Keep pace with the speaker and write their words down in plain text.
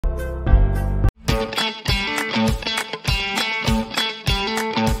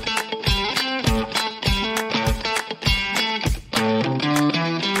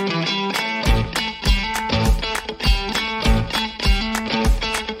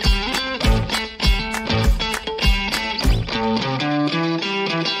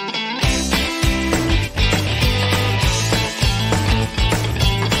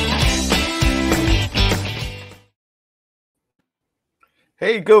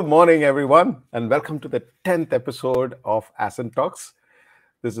Hey, good morning, everyone, and welcome to the 10th episode of ASCENT Talks.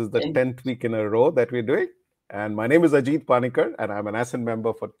 This is the 10th week in a row that we're doing. And my name is Ajit, and I'm an ASCENT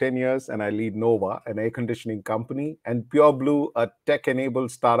member for 10 years, and I lead Nova, an air conditioning company, and Pure Blue, a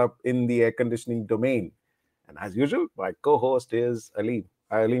tech-enabled startup in the air conditioning domain. And as usual, my co-host is Aleem.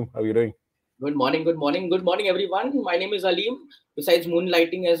 Hi, Aleem. How are you doing? Good morning, everyone. My name is Aleem. Besides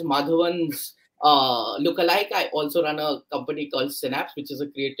moonlighting as Madhavan's lookalike, I also run a company called Synapse, which is a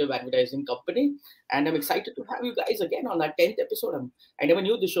creative advertising company. And I'm excited to have you guys again on our 10th episode. I never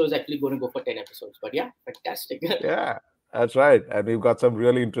knew the show is actually going to go for 10 episodes, but yeah, fantastic. Yeah, that's right. And we've got some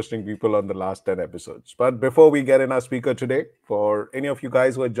really interesting people on the last 10 episodes. But before we get in our speaker today, for any of you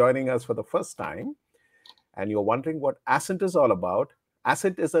guys who are joining us for the first time, and you're wondering what ASCENT is all about,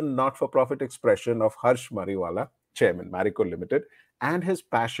 ASCENT is a not-for-profit expression of Harsh Mariwala, Chairman, Marico Limited, and his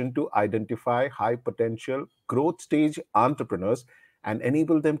passion to identify high-potential growth stage entrepreneurs and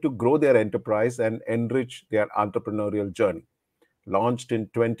enable them to grow their enterprise and enrich their entrepreneurial journey. Launched in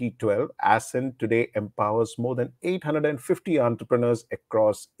 2012, ASCENT today empowers more than 850 entrepreneurs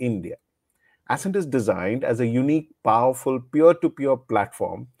across India. ASCENT is designed as a unique, powerful, peer-to-peer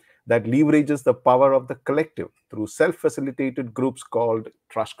platform that leverages the power of the collective through self-facilitated groups called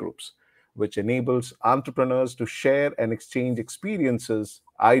trust groups, which enables entrepreneurs to share and exchange experiences,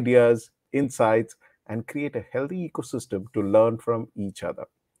 ideas, insights, and create a healthy ecosystem to learn from each other.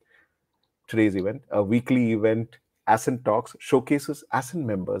 Today's event, a weekly event, ASCENT Talks, showcases ASCENT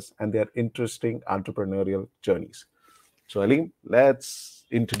members and their interesting entrepreneurial journeys. So, Aleem, let's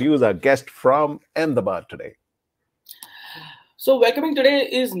introduce our guest from Ahmedabad today. So welcoming today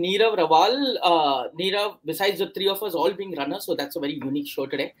is Nirav Raval. Nirav, besides the three of us all being runners, so that's a very unique show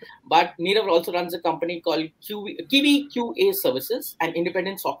today. But Nirav also runs a company called KiwiQA Services, an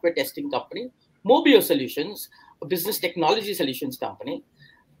independent software testing company. Mobio Solutions, a business technology solutions company.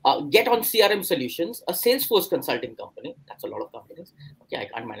 Get on CRM Solutions, a Salesforce consulting company. That's a lot of companies. Okay, I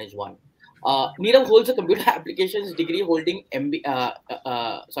can't manage one. Nirav holds a computer applications degree holding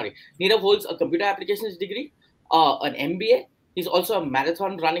Nirav holds a computer applications degree, an MBA. He's also a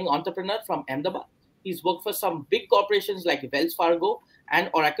marathon running entrepreneur from Ahmedabad. He's worked for some big corporations like Wells Fargo and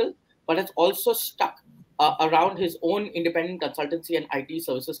Oracle, but has also stuck around his own independent consultancy and IT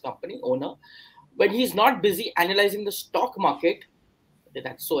services company owner. When he's not busy analyzing the stock market,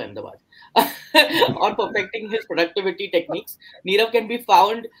 that's so Ahmedabad, or perfecting his productivity techniques, Nirav can be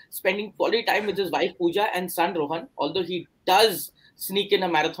found spending quality time with his wife Pooja and son Rohan, although he does sneak in a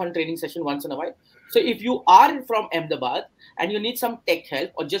marathon training session once in a while. So if you are from Ahmedabad and you need some tech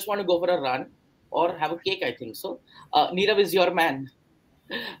help or just want to go for a run or have a cake, I think so, Nirav is your man.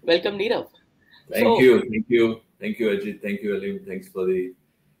 Welcome, Nirav. Thank you, Ajit. Thank you, Aleem. Thanks for the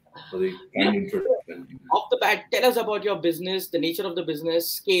kind introduction. Off the bat, tell us about your business, the nature of the business,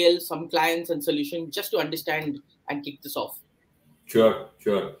 scale, some clients and solutions, just to understand and kick this off. Sure.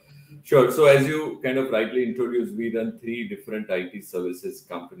 So as you kind of rightly introduced, we run three different IT services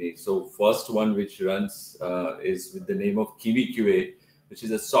companies. So first one which runs is with the name of KiwiQA, which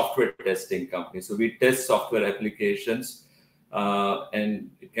is a software testing company. So we test software applications,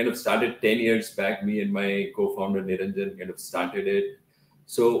 and it kind of started 10 years back. Me and my co-founder Niranjan kind of started it.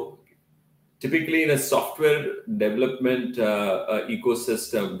 So typically in a software development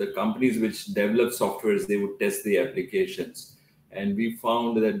ecosystem, the companies which develop softwares, they would test the applications. And we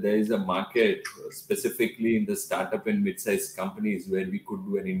found that there is a market specifically in the startup and mid-sized companies where we could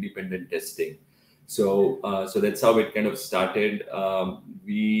do an independent testing. So that's how it kind of started.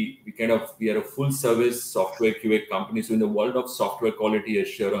 We are a full service software QA company. So in the world of software quality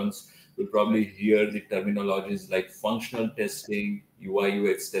assurance, you'll probably hear the terminologies like functional testing,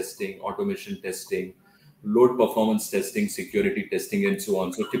 UI UX testing, automation testing, load performance testing, security testing, and so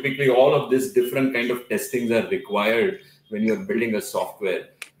on. So typically all of these different kind of testings are required when you're building a software.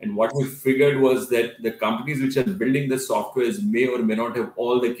 And what we figured was that the companies which are building the softwares may or may not have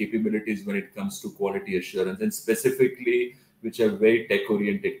all the capabilities when it comes to quality assurance, and specifically which are very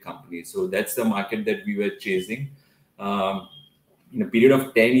tech-oriented companies. So that's the market that we were chasing. In a period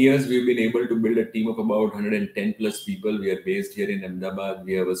of 10 years, we've been able to build a team of about 110 plus people. We are based here in Ahmedabad.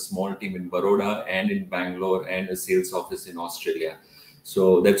 We have a small team in Baroda and in Bangalore and a sales office in Australia.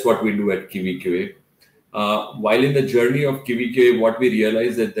 So that's what we do at KiwiQA. While in the journey of KiwiQA, what we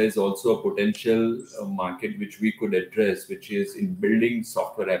realized that there's also a potential market which we could address, which is in building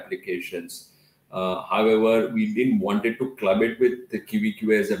software applications. However, we didn't want it to club it with the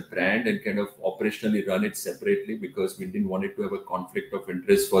KiwiQA as a brand and kind of operationally run it separately, because we didn't want it to have a conflict of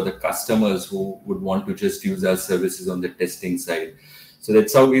interest for the customers who would want to just use our services on the testing side. So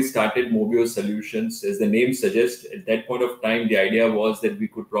that's how we started Mobio Solutions. As the name suggests, at that point of time, the idea was that we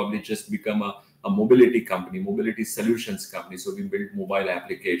could probably just become a mobility company, mobility solutions company. So we built mobile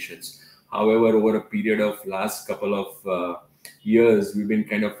applications. However, over a period of last couple of years, we've been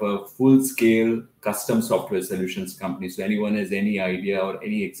kind of a full-scale custom software solutions company. So anyone has any idea or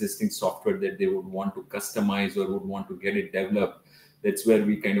any existing software that they would want to customize or would want to get it developed, that's where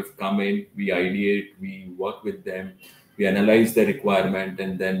we kind of come in, we ideate, we work with them, we analyze the requirement,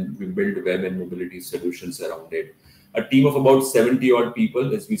 and then we build web and mobility solutions around it. A team of about 70 odd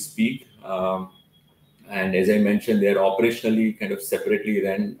people as we speak. And as I mentioned, they're operationally kind of separately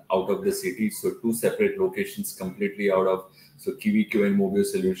run out of the city. So two separate locations completely out of, so KiwiQA and Mobio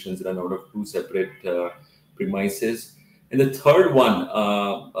Solutions run out of two separate premises. And the third one,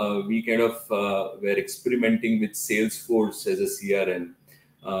 we kind of were experimenting with Salesforce as a CRM.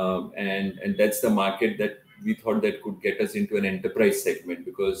 And that's the market that we thought that could get us into an enterprise segment,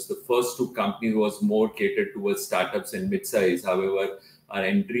 because the first two companies was more catered towards startups and mid-size. However, our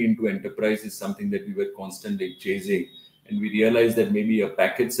entry into enterprise is something that we were constantly chasing. And we realized that maybe a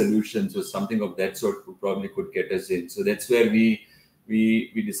package solutions or something of that sort could get us in. So that's where we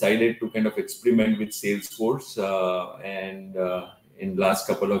decided to kind of experiment with Salesforce. And in the last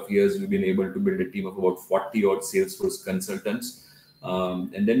couple of years, we've been able to build a team of about 40 odd Salesforce consultants.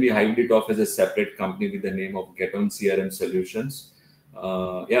 And then we hived it off as a separate company with the name of Get On CRM Solutions.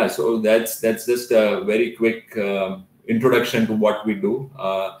 So that's just a very quick introduction to what we do.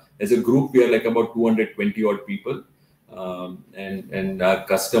 As a group, we are like about 220 odd people. And our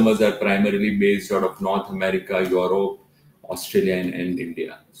customers are primarily based out of North America, Europe, Australia, and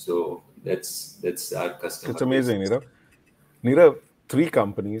India. So that's our customer. It's amazing, Nirav. Nirav, three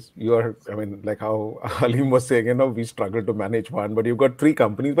companies. Like how Aleem was saying, we struggle to manage one, but you've got three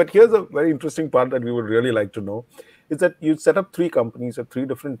companies. But here's a very interesting part that we would really like to know, is that you set up three companies at three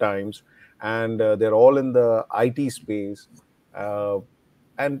different times, and they're all in the IT space.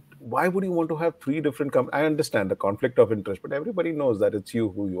 And why would you want to have three different companies? I understand the conflict of interest, but everybody knows that it's you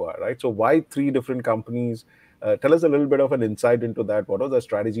who you are, right? So why three different companies? Tell us a little bit of an insight into that. What was the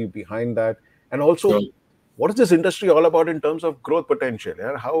strategy behind that? And also, what is this industry all about in terms of growth potential?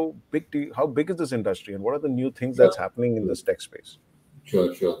 Yeah? How big is this industry, and what are the new things that's happening in this tech space?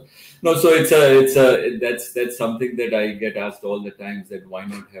 Sure. No, so that's something that I get asked all the time, that why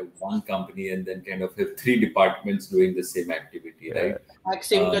not have one company and then kind of have three departments doing the same activity, right?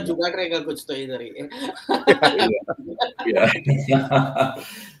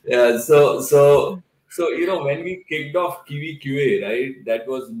 So when we kicked off KiwiQA, right, that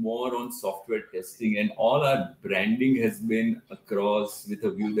was more on software testing, and all our branding has been across with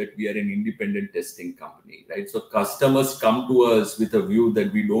a view that we are an independent testing company, right? So customers come to us with a view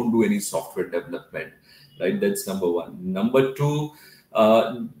that we don't do any software development, right? That's number one. Number two,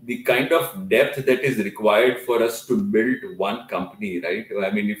 the kind of depth that is required for us to build one company, right?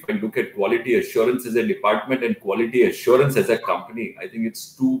 I mean, if I look at quality assurance as a department and quality assurance as a company, I think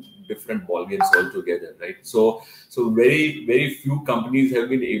it's two different ballgames altogether, right? So very, very few companies have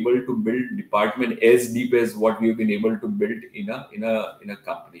been able to build department as deep as what we've been able to build in a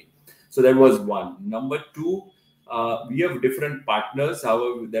company. So that was one. Number two, we have different partners.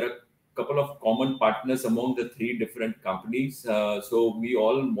 However, there are couple of common partners among the three different companies. So we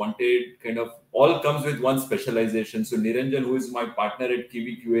all wanted all comes with one specialization. So Niranjan, who is my partner at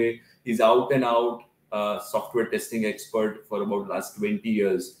KiwiQA, is out and out software testing expert for about last 20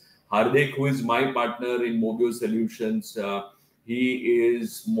 years. Hardik, who is my partner in Mobio Solutions, he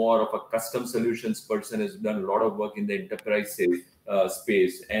is more of a custom solutions person, has done a lot of work in the enterprise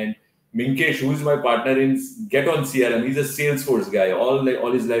space. And Minkesh, who is my partner in Get On CRM, he's a Salesforce guy. All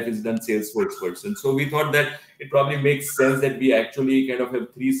his life he's done Salesforce person. So we thought that it probably makes sense that we actually kind of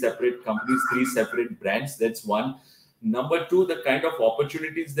have three separate companies, three separate brands. That's one. Number two, the kind of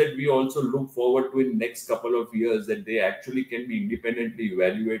opportunities that we also look forward to in next couple of years, that they actually can be independently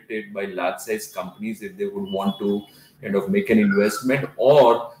evaluated by large size companies if they would want to kind of make an investment,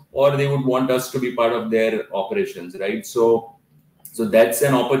 or they would want us to be part of their operations, right? So that's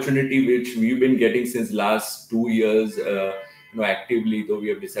an opportunity which we've been getting since last 2 years, actively, though we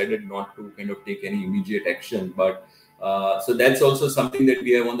have decided not to kind of take any immediate action. But so that's also something that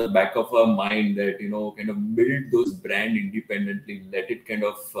we have on the back of our mind, that, kind of build those brand independently, let it kind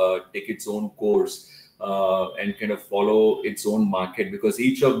of take its own course and kind of follow its own market, because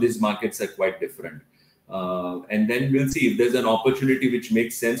each of these markets are quite different. And then we'll see if there's an opportunity which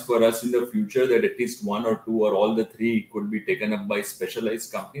makes sense for us in the future, that at least one or two or all the three could be taken up by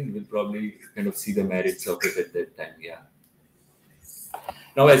specialized companies. We'll probably kind of see the merits of it at that time. Yeah.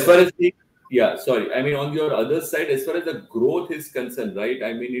 Now, as far as the Yeah, sorry. I mean, on your other side, as far as the growth is concerned, right?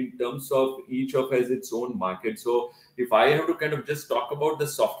 I mean, in terms of each of has its own market. So if I have to kind of just talk about the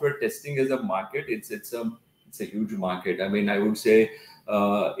software testing as a market, it's a huge market. I mean, I would say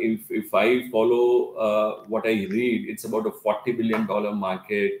if I follow what I read, it's about a $40 billion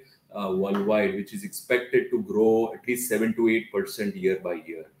market worldwide, which is expected to grow at least 7 to 8% year by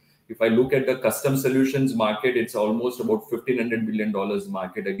year. If I look at the custom solutions market, it's almost about $1,500 billion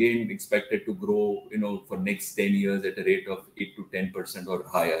market. Again, expected to grow, for next 10 years at a rate of 8 to 10% or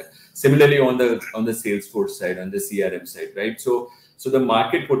higher. Similarly, on the Salesforce side, on the CRM side, right? So the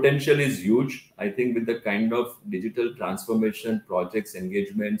market potential is huge. I think with the kind of digital transformation projects,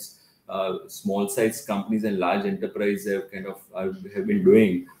 engagements, small size companies and large enterprise have been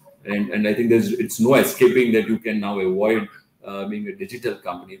doing, and I think it's no escaping that you can now avoid being a digital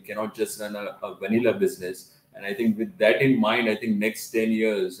company. You cannot just run a vanilla business. And I think with that in mind, I think next 10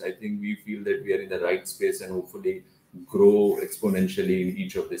 years, I think we feel that we are in the right space and hopefully grow exponentially in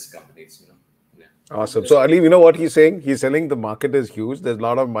each of these companies. Yeah. Awesome. So Ali, you know what he's saying? He's telling the market is huge. There's a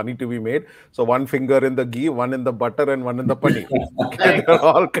lot of money to be made. So one finger in the ghee, one in the butter, and one in the paneer. They're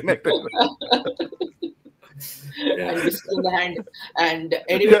all connected. Yeah. And whiskey in the hand. And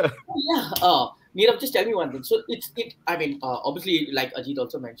anyway, Nirav, just tell me one thing. So I mean, obviously, like Ajit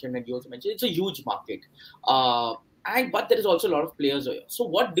also mentioned, and you also mentioned, it's a huge market. But there is also a lot of players here. So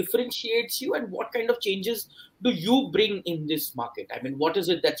what differentiates you, and what kind of changes do you bring in this market? I mean, what is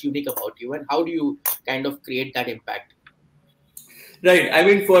it that's unique about you, and how do you kind of create that impact? Right. I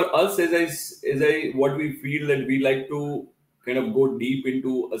mean, for us, what we feel that we like to kind of go deep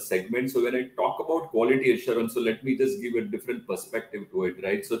into a segment. So when I talk about quality assurance, so let me just give a different perspective to it,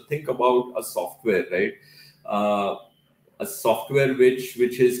 right? So think about a software, right? A software which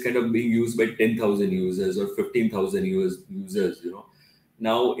is kind of being used by 10,000 users or 15,000 users.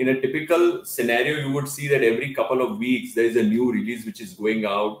 Now, in a typical scenario, you would see that every couple of weeks there is a new release which is going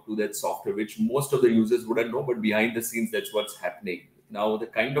out to that software, which most of the users wouldn't know, but behind the scenes, that's what's happening. Now, the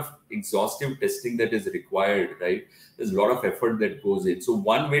kind of exhaustive testing that is required, right? There's a lot of effort that goes in. So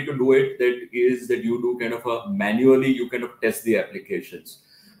one way to do it that you do kind of manually, you kind of test the applications.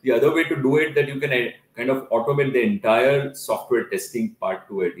 The other way to do it that you can kind of automate the entire software testing part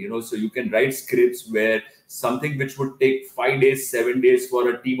to it. So you can write scripts where something which would take 5 days, 7 days for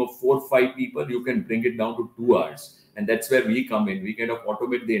a team of 4 or 5 people, you can bring it down to 2 hours. And that's where we come in. We kind of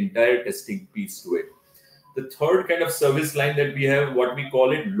automate the entire testing piece to it. The third kind of service line that we have, what we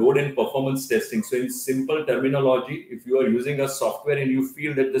call it load and performance testing. So in simple terminology, if you are using a software and you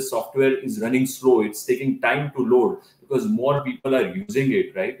feel that the software is running slow, it's taking time to load because more people are using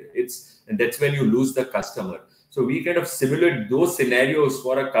it, right? And that's when you lose the customer. So we kind of simulate those scenarios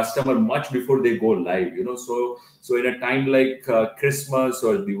for a customer much before they go live, So in a time like Christmas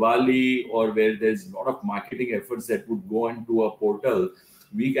or Diwali, or where there's a lot of marketing efforts that would go into a portal,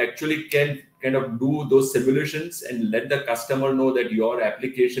 we actually can kind of do those simulations and let the customer know that your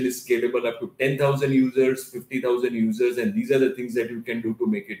application is scalable up to 10,000 users, 50,000 users, and these are the things that you can do to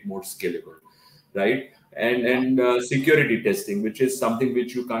make it more scalable, right? And security testing, which is something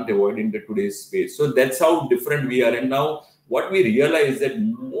which you can't avoid in today's space. So that's how different we are. And now what we realize that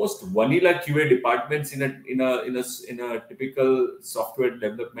most vanilla QA departments in a typical software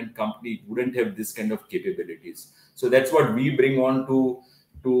development company wouldn't have this kind of capabilities. So that's what we bring on to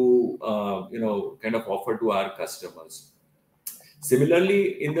kind of offer to our customers.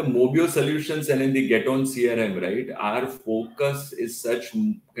 Similarly, in the Mobio solutions and in the Get On CRM, right, our focus is such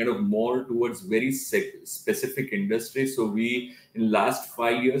kind of more towards very specific industries. So in last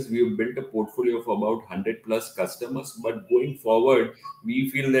 5 years, we've built a portfolio of about 100 plus customers. But going forward, we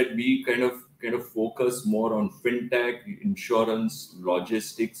feel that we kind of focus more on fintech, insurance,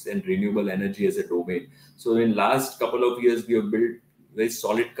 logistics, and renewable energy as a domain. So in last couple of years, we have built very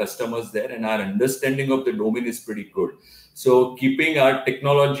solid customers there, and our understanding of the domain is pretty good. So keeping our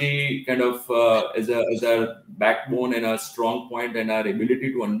technology kind of as our backbone and our strong point, and our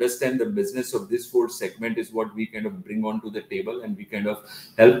ability to understand the business of this 4 segment is what we kind of bring onto the table, and we kind of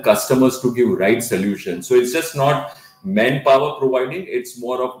help customers to give right solutions. So it's just not manpower providing, it's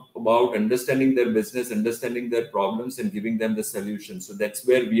more about understanding their business, understanding their problems, and giving them the solution. So that's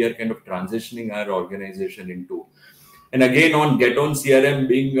where we are kind of transitioning our organization into. And again, on Get On CRM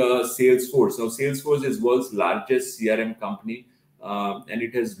being Salesforce. So Salesforce is world's largest CRM company, and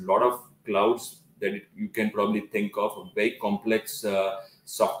it has a lot of clouds that you can probably think of, a very complex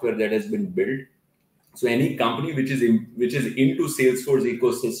software that has been built. So any company which is into Salesforce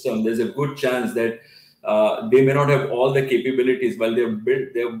ecosystem, there's a good chance that they may not have all the capabilities. While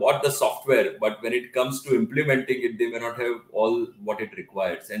they've bought the software, but when it comes to implementing it, they may not have all what it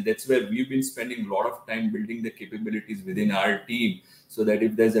requires. And that's where we've been spending a lot of time building the capabilities within our team, so that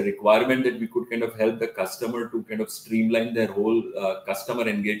if there's a requirement that we could kind of help the customer to kind of streamline their whole customer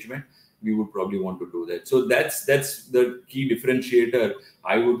engagement, we would probably want to do that. So that's the key differentiator,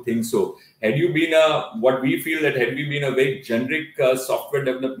 I would think so. Had you been what we feel that had we been a very generic software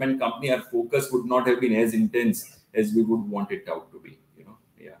development company, our focus would not have been as intense as we would want it out to be.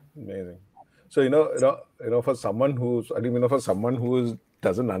 Yeah. Amazing. So for someone who's,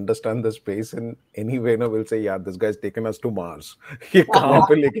 doesn't understand the space in any way, will say, yeah, this guy's taken us to Mars. It's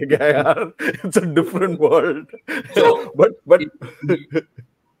a different world. So, but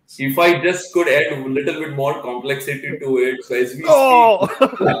if I just could add a little bit more complexity to it, so as we speak,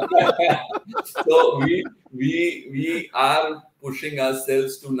 so we are pushing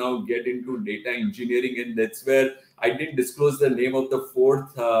ourselves to now get into data engineering, and that's where I didn't disclose the name of the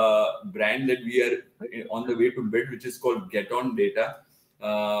fourth brand that we are on the way to build, which is called Get On Data,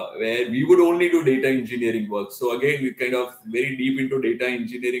 where we would only do data engineering work. So again, we kind of very deep into data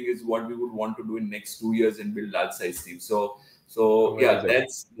engineering is what we would want to do in next 2 years and build large size teams. So yeah,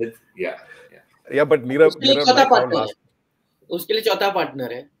 that's yeah. But Nirav, उसके लिए चौथा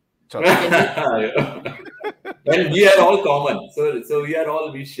partner है. And we are all common. So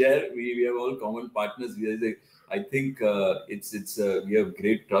we share. We have all common partners. I think we have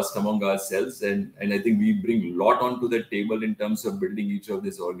great trust among ourselves, and I think we bring a lot onto the table in terms of building each of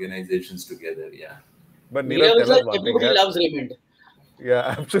these organizations together. Yeah. But Nirav, tell us one everybody thing, loves Raymond.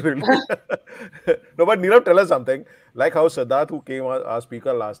 Yeah, absolutely. No, but Nirav, tell us something. Like how Siddharth, who came our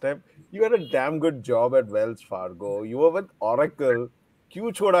speaker last time, you had a damn good job at Wells Fargo. You were with Oracle.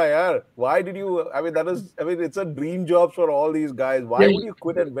 Kyun choda yaar? Why did you? It's a dream job for all these guys. Why would you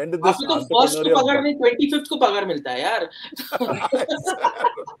quit? And when did this first को पगार नहीं, 25th को पगार मिलता है यार.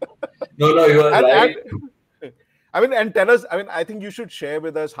 No, you are right. And tell us, I think you should share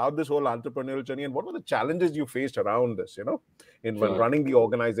with us how this whole entrepreneurial journey and what were the challenges you faced around this, when running the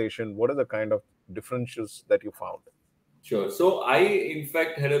organization. What are the kind of differences that you found? Sure. So I, in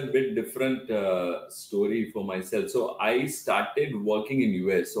fact, had a bit different story for myself. So I started working in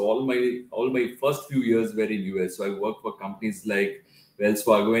US. So all my first few years were in US. So I worked for companies like Wells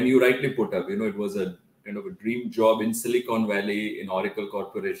Fargo, and you rightly put up, it was a kind of a dream job in Silicon Valley, in Oracle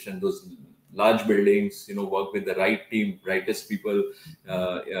Corporation, those large buildings, work with the right team, brightest people,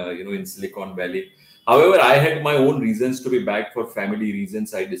 in Silicon Valley. However, I had my own reasons to be back for family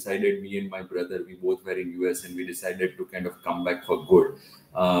reasons. I decided, me and my brother, we both were in US, and we decided to kind of come back for good.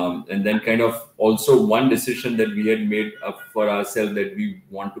 And then kind of also one decision that we had made up for ourselves, that we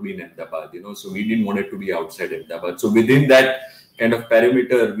want to be in Ahmedabad, so we didn't want it to be outside Ahmedabad. So within that kind of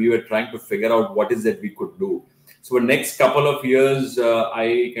perimeter, we were trying to figure out what is that we could do. So for next couple of years,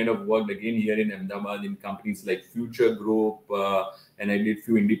 I kind of worked again here in Ahmedabad in companies like Future Group, and I did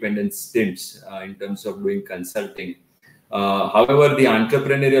few independent stints in terms of doing consulting. However, the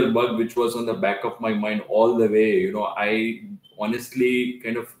entrepreneurial bug, which was on the back of my mind all the way, I honestly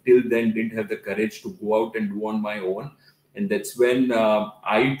kind of till then didn't have the courage to go out and do on my own. And that's when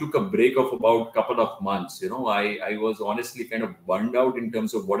I took a break of about a couple of months. I was honestly kind of burned out in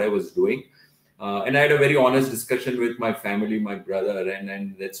terms of what I was doing. And I had a very honest discussion with my family, my brother,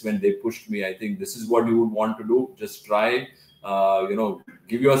 and that's when they pushed me. I think this is what you would want to do. Just try,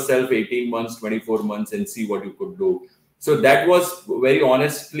 give yourself 18 months, 24 months and see what you could do. So that was very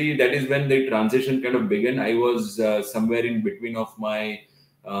honestly, that is when the transition kind of began. I was somewhere in between of my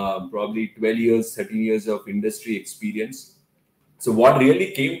probably 12 years, 13 years of industry experience. So what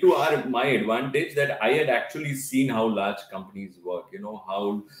really came to my advantage, that I had actually seen how large companies work,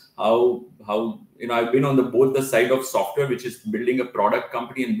 how I've been on both the side of software, which is building a product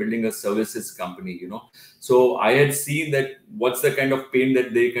company and building a services company, So I had seen that what's the kind of pain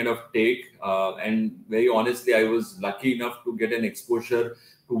that they kind of take. And very honestly, I was lucky enough to get an exposure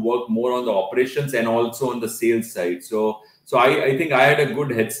to work more on the operations and also on the sales side. So I think I had a good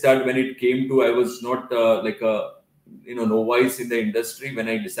head start when it came to, I was not like a, novice in the industry. When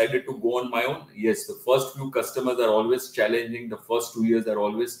I decided to go on my own, yes, the first few customers are always challenging. The first 2 years are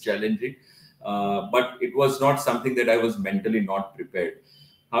always challenging. But it was not something that I was mentally not prepared.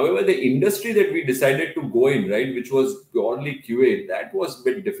 However, the industry that we decided to go in, right, which was purely QA, that was a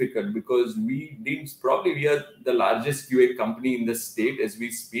bit difficult because we are the largest QA company in the state as we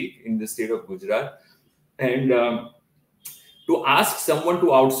speak, in the state of Gujarat. And to ask someone to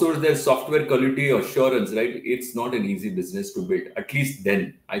outsource their software quality assurance, right, it's not an easy business to build, at least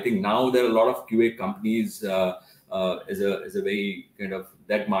then. I think now there are a lot of QA companies as a very kind of,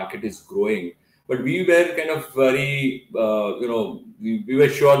 that market is growing. But we were kind of very, we were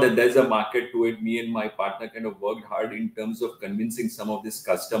sure that there's a market to it. Me and my partner kind of worked hard in terms of convincing some of these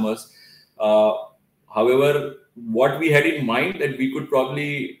customers. However, what we had in mind that we could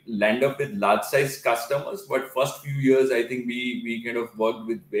probably land up with large size customers, but first few years, I think we kind of worked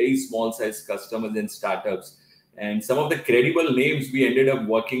with very small size customers and startups. And some of the credible names we ended up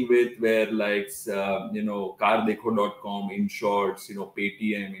working with were like, cardekho.com, InShorts,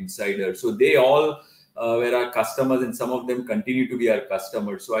 Paytm, Insider. So they all were our customers, and some of them continue to be our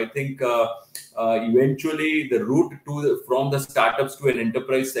customers. So I think eventually the route from the startups to an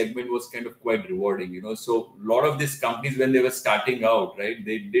enterprise segment was kind of quite rewarding. So a lot of these companies, when they were starting out, right,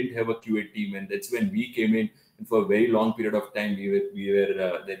 they didn't have a QA team, and that's when we came in, and for a very long period of time we were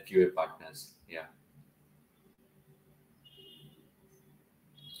their QA partners. Yeah.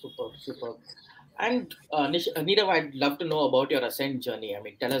 Super. And Nirav, I'd love to know about your Ascent journey. I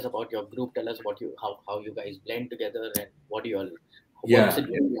mean, tell us about your group. Tell us about how you guys blend together, and what's it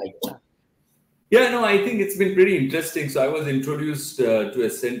been like? Yeah, no, I think it's been pretty interesting. So I was introduced to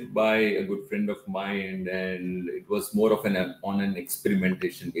Ascent by a good friend of mine, and it was more of on an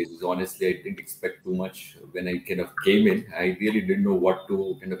experimentation basis. Honestly, I didn't expect too much when I kind of came in. I really didn't know what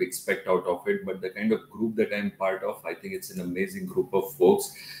to kind of expect out of it. But the kind of group that I'm part of, I think it's an amazing group of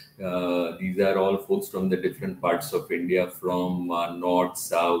folks. These are all folks from the different parts of India, from north,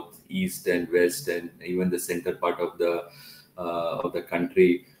 south, east, and west, and even the center part of the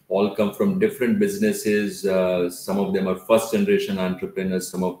country. All come from different businesses. Some of them are first generation entrepreneurs.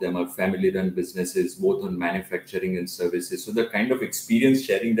 Some of them are family run businesses, both on manufacturing and services. So the kind of experience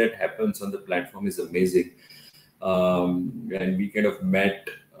sharing that happens on the platform is amazing. And we kind of met,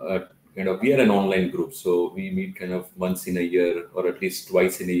 we are an online group. So we meet kind of once in a year, or at least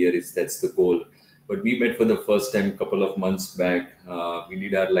twice in a year, that's the goal. But we met for the first time a couple of months back. We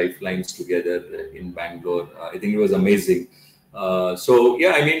did our lifelines together in Bangalore. I think it was amazing. So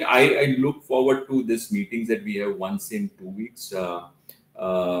yeah, I mean, I look forward to these meetings that we have once in 2 weeks. So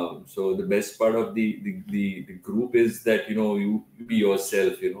the best part of the group is that you be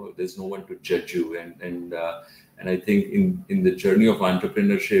yourself. There's no one to judge you, and I think in the journey of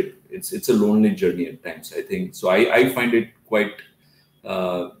entrepreneurship, it's a lonely journey at times. I think so. I find it quite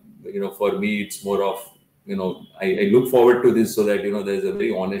for me, it's more of I look forward to this so that there's a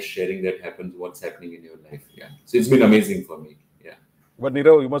very honest sharing that happens, what's happening in your life. Yeah, so it's been amazing for me. Yeah. But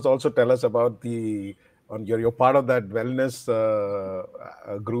Nirav, you must also tell us about you're part of that wellness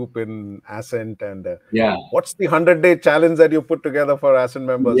group in Ascent, and what's the 100-day challenge that you put together for Ascent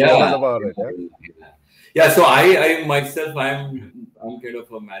members? Tell us about it. Yeah, so I myself, I'm kind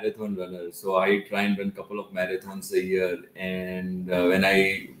of a marathon runner. So I try and run a couple of marathons a year. And when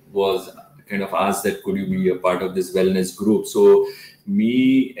I was kind of asked that, could you be a part of this wellness group? So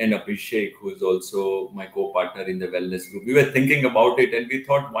me and Abhishek, who is also my co-partner in the wellness group, we were thinking about it, and we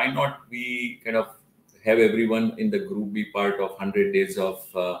thought, why not we kind of have everyone in the group be part of 100 days of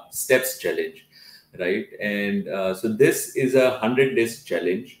steps challenge, right? And so this is a 100 days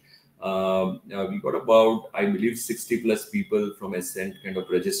challenge. We got about, I believe, 60 plus people from Ascent kind of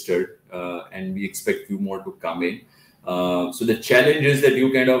registered, and we expect few more to come in. So the challenge is that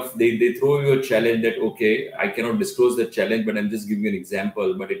you kind of, they throw you a challenge that, okay, I cannot disclose the challenge, but I'm just giving you an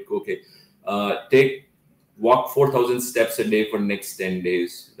example. But walk 4,000 steps a day for next 10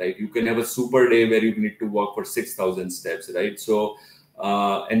 days, right? You can have a super day where you need to walk for 6,000 steps, right? So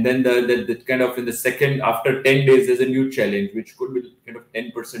and then the kind of in the second, after 10 days, there's a new challenge, which could be kind of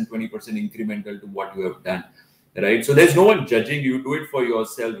 10%, 20% incremental to what you have done, right? So there's no one judging you, do it for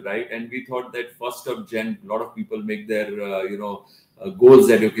yourself, right? And we thought that 1st of Jan, a lot of people make their, goals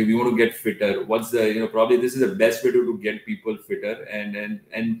that, okay, we want to get fitter. What's the, probably this is the best way to get people fitter.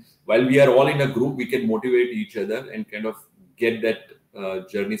 And while we are all in a group, we can motivate each other and kind of get that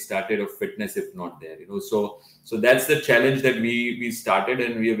journey started of fitness, if not there, so that's the challenge that we started,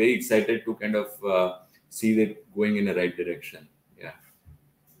 and we are very excited to kind of see it going in the right direction.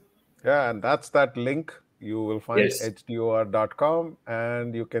 And that's that link. You will find hdor.com,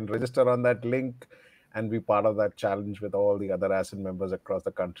 and you can register on that link and be part of that challenge with all the other Ascent members across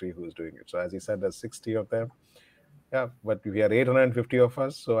the country who's doing it. So as he said, there's 60 of them. Yeah, but we are 850 of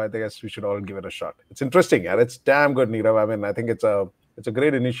us, so I guess we should all give it a shot. It's interesting, and it's damn good, Nirav. I mean, I think it's a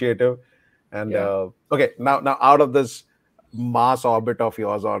great initiative. And okay, now out of this mass orbit of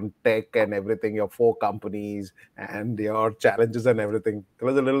yours on tech and everything, your 4 companies and your challenges and everything, tell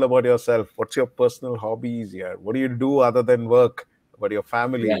us a little about yourself. What's your personal hobbies here? What do you do other than work? About your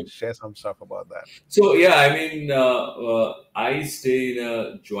family? Share some stuff about that. So I mean, I stay in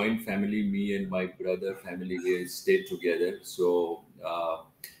a joint family. Me and my brother family, we stay together. So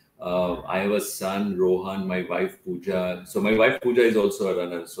I have a son, Rohan, my wife, Pooja. So my wife, Pooja, is also a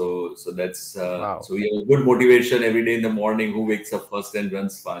runner. So that's Wow. so we have good motivation every day in the morning. Who wakes up first and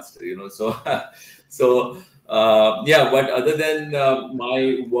runs faster? So yeah. But other than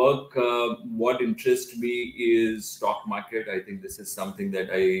my work, what interests me is stock market. I think this is something that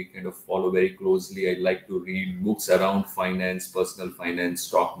I kind of follow very closely. I like to read books around finance, personal finance,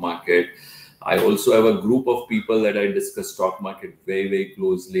 stock market. I also have a group of people that I discuss stock market very, very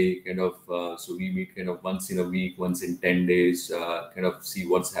closely. So we meet kind of once in a week, once in 10 days, kind of see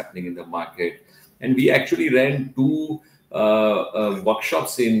what's happening in the market. And we actually ran two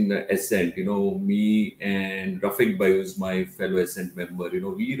workshops in Ascent. Me and Rafiq Bhai, who's my fellow Ascent member.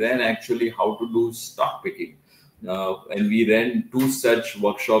 We ran actually how to do stock picking. And we ran two such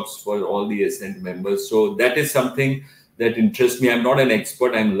workshops for all the Ascent members. So that is something that interests me. I'm not an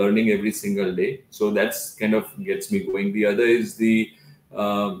expert. I'm learning every single day. So that's kind of gets me going. The other is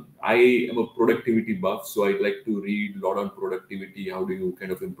I am a productivity buff. So I like to read a lot on productivity. How do you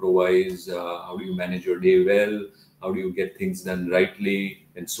kind of improvise? How do you manage your day well? How do you get things done rightly?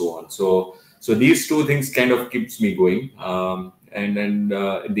 And so on. So these two things kind of keeps me going. And then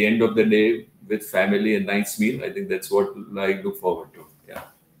at the end of the day, with family and nice meal, I think that's what I look forward to. Yeah.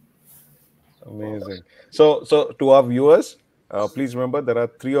 Amazing. So to our viewers, please remember there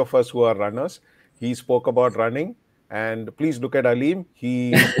are three of us who are runners. He spoke about running, and please look at Aleem.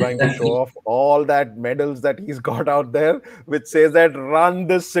 He's trying to show off all that medals that he's got out there, which says that run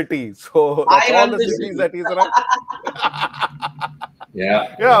this city. So that's I all run the this cities city. that he's run.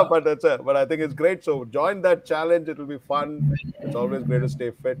 Yeah. Yeah, but but I think it's great. So join that challenge. It will be fun. It's always great to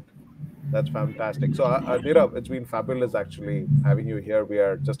stay fit. That's fantastic. So, Nirav, it's been fabulous actually having you here. We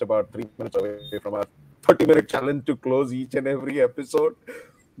are just about 3 minutes away from our 30-minute challenge to close each and every episode.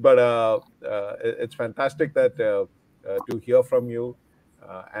 But it's fantastic that to hear from you,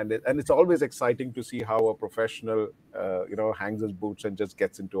 and it's always exciting to see how a professional, hangs his boots and just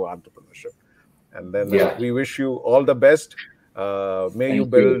gets into entrepreneurship. And then Yeah. we wish you all the best. May you Thank you.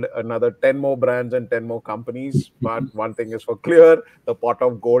 build another 10 more brands and 10 more companies. But one thing is for clear, the pot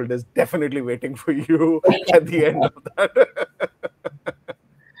of gold is definitely waiting for you at the end of that.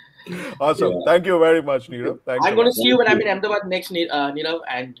 Awesome. Yeah. Thank you very much, Nirav. Thanks a I'm going to lot. see you Thank when I'm in you. Ahmedabad next,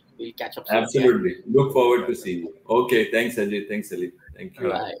 and we'll catch up soon. Yeah. Absolutely. Look forward Yeah, to seeing you. Okay. Thanks, Ajit. Thanks, Ali. Thank all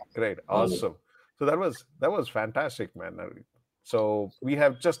you. right. Bye. Great. All right. Awesome. So that was fantastic, man. So we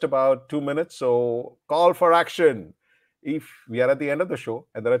have just about 2 minutes. So call for action. If we are at the end of the show,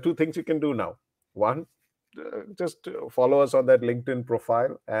 and there are two things you can do now. One, just follow us on that LinkedIn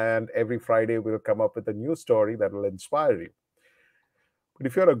profile, and every Friday we'll come up with a new story that will inspire you. But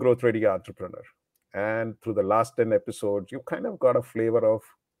if you're a growth ready entrepreneur, and through the last 10 episodes, you kind of got a flavor of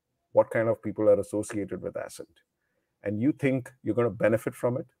what kind of people are associated with Ascent, and you think you're going to benefit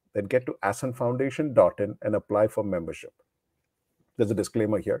from it, then get to ascentfoundation.in and apply for membership. There's a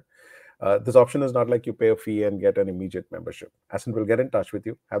disclaimer here. This option is not like you pay a fee and get an immediate membership. Ascent will get in touch with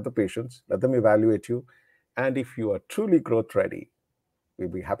you, have the patience, let them evaluate you. And if you are truly growth ready, we'll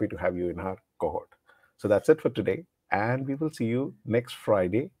be happy to have you in our cohort. So that's it for today. And we will see you next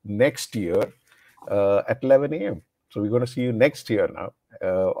Friday, next year at 11 a.m. So we're going to see you next year now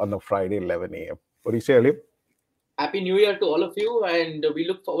on a Friday, 11 a.m. What do you say, Ali? Happy New Year to all of you, and we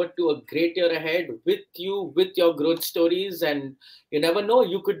look forward to a great year ahead with you, with your growth stories. And you never know,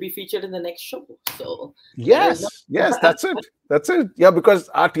 you could be featured in the next show. So let us know. Yes, that's it. That's it. Yeah, because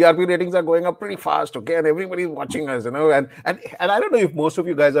our TRP ratings are going up pretty fast, okay, and everybody's watching us, and I don't know if most of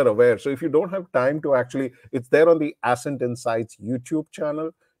you guys are aware. So if you don't have time to actually, it's there on the Ascent Insights YouTube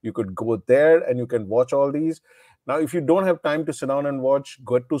channel. You could go there and you can watch all these. Now, if you don't have time to sit down and watch,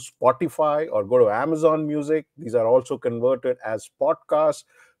 go to Spotify or go to Amazon Music. These are also converted as podcasts.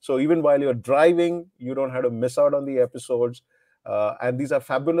 So even while you're driving, you don't have to miss out on the episodes. And these are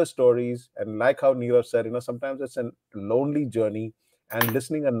fabulous stories. And like how Nirav said, sometimes it's a lonely journey, and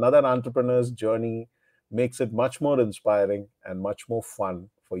listening another entrepreneur's journey makes it much more inspiring and much more fun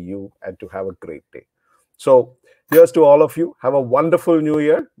for you and to have a great day. So here's to all of you. Have a wonderful new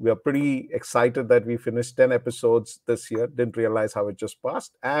year. We are pretty excited that we finished 10 episodes this year. Didn't realize how it just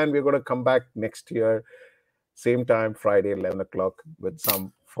passed. And we're going to come back next year, same time, Friday, 11 o'clock, with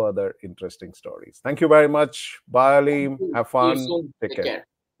some further interesting stories. Thank you very much. Bye, Thank Aleem. you. Have See you fun. soon. Take Take care. care.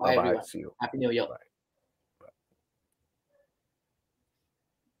 Bye, Bye-bye. everyone. See you. Happy New Year. Bye.